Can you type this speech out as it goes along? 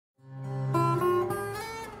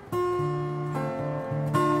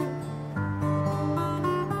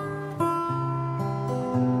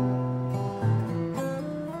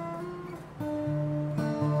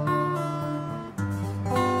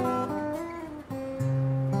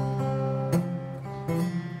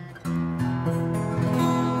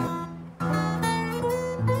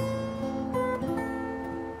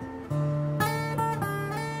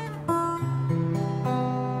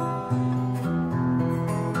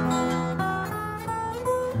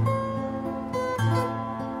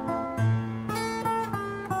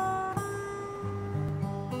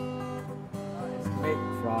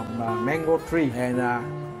mango tree, and a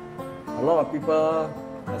lot of people,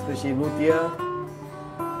 especially Luthier,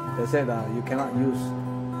 they said you cannot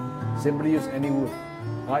simply use any wood,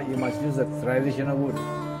 right? You must use the traditional wood.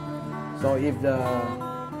 So if the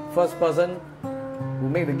first person who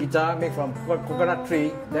make the guitar make from coconut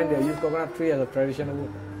tree, then they use coconut tree as a traditional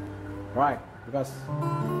wood, right? Because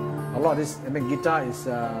a lot of this, guitar is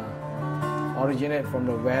originate from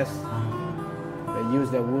the West. They use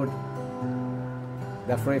the wood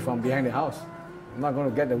definitely from behind the house. I'm not going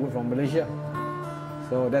to get the wood from Malaysia.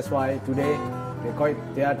 So that's why today they call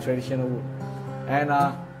it their traditional wood. And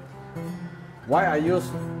why I use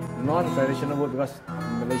non-traditional wood? Because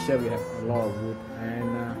in Malaysia we have a lot of wood,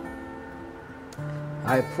 and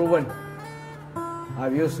I've proven.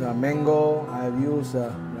 I've used mango, I've used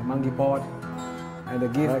the monkey pot, and the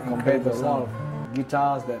gift compared to a lot of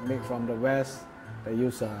guitars that make from the West. They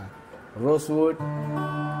use rosewood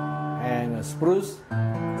and spruce.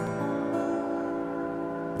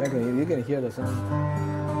 You can hear the sound.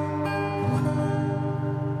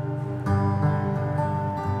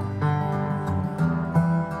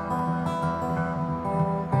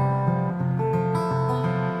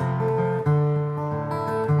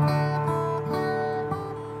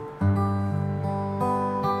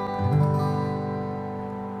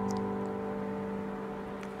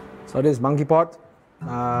 So this monkey pot,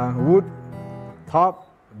 wood, top,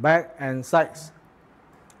 back and sides.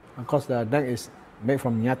 Of course the neck is made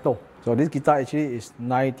from nyato. So this guitar actually is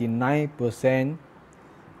 99%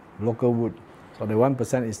 local wood. So the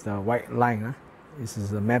 1% is the white line. This is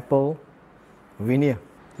the maple veneer,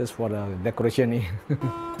 just for the decoration.